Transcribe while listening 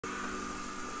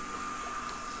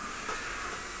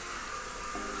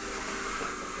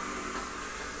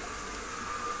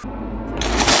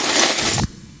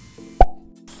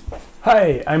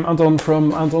Hi, I'm Anton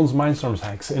from Anton's Mindstorms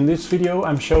Hacks. In this video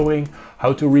I'm showing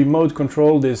how to remote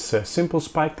control this simple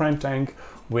spike prime tank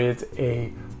with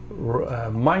a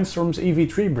Mindstorms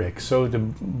EV3 brick. So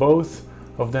both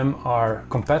of them are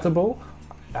compatible,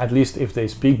 at least if they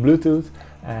speak Bluetooth,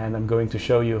 and I'm going to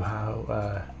show you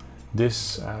how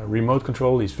this remote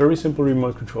control, this very simple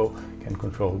remote control, can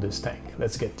control this tank.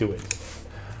 Let's get to it.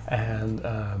 And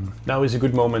now is a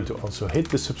good moment to also hit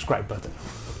the subscribe button.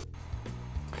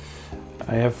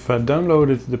 I have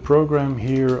downloaded the program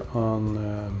here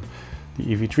on the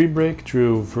EV3 brick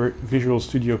through Visual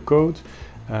Studio Code.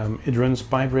 It runs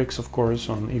PyBricks, of course,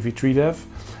 on EV3 Dev,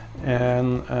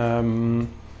 and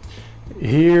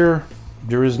here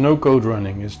there is no code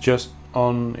running. It's just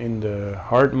on in the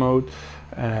hard mode.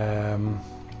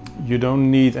 You don't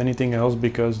need anything else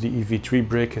because the EV3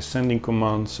 brick is sending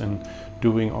commands and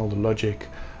doing all the logic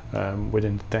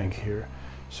within the tank here.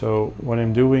 So what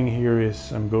I'm doing here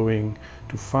is I'm going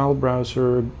to File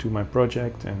Browser, to my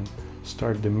project, and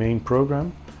start the main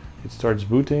program. It starts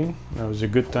booting. Now is a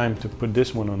good time to put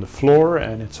this one on the floor,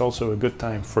 and it's also a good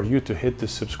time for you to hit the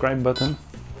subscribe button.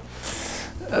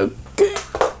 Okay,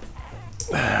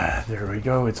 there we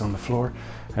go, it's on the floor.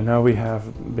 And now we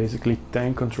have basically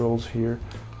tank controls here.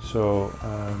 So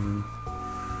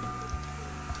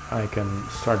I can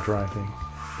start driving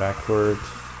backward,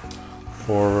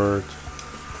 forward,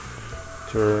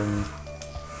 turn,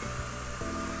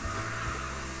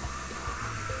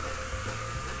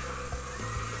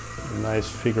 a nice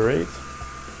figure 8.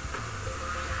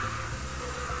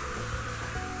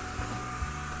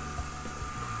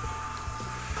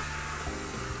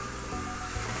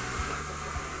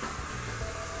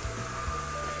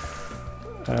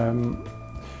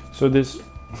 So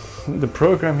the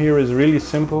program here is really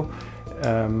simple.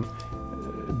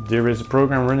 There is a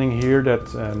program running here that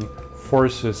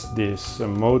forces this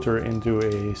motor into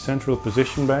a central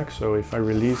position back. So if I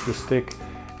release the stick,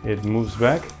 it moves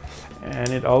back, and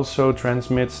it also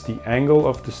transmits the angle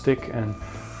of the stick and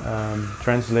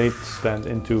translates that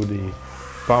into the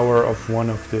power of one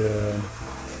of the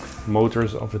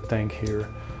motors of the tank here.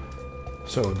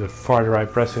 So the farther I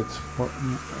press it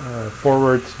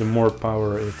forward, the more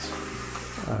power it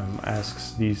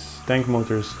asks these tank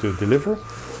motors to deliver.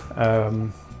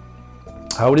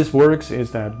 How this works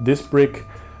is that this brick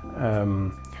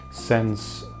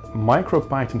sends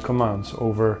MicroPython commands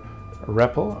over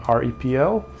REPL,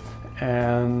 REPL,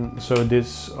 and so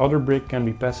this other brick can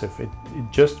be passive. It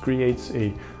just creates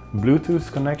a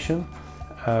Bluetooth connection,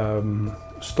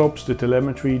 stops the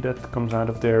telemetry that comes out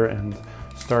of there, and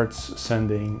starts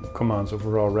sending commands over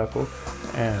raw REPL,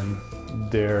 and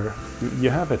there you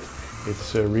have it.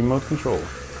 It's a remote control.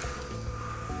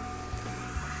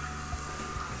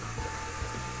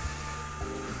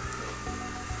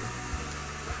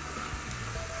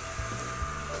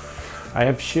 I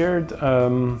have shared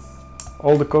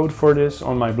all the code for this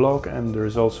on my blog, and there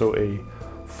is also a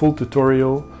full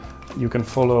tutorial you can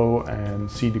follow and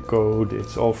see the code.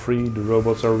 It's all free. The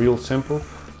robots are real simple.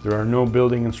 There are no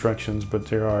building instructions, but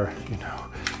there are, you know,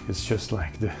 it's just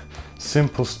like the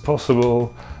simplest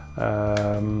possible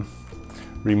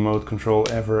remote control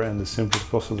ever and the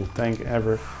simplest possible tank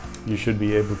ever. You should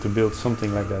be able to build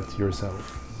something like that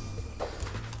yourself.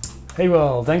 Hey,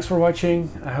 well, thanks for watching.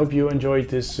 I hope you enjoyed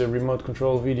this remote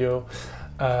control video.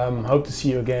 Hope to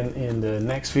see you again in the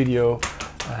next video.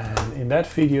 And in that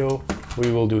video,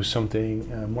 we will do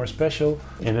something more special.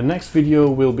 In the next video,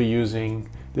 we'll be using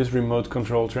this remote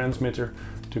control transmitter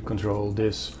to control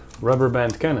this rubber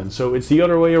band cannon. So it's the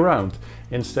other way around.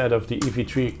 Instead of the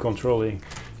EV3 controlling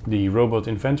the Robot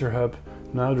Inventor Hub,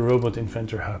 now the Robot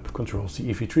Inventor Hub controls the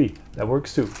EV3. That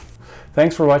works too.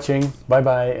 Thanks for watching, bye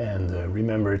bye, and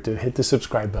remember to hit the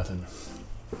subscribe button.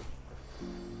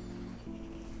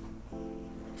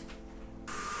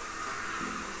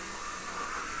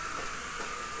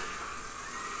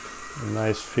 A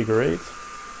nice figure 8.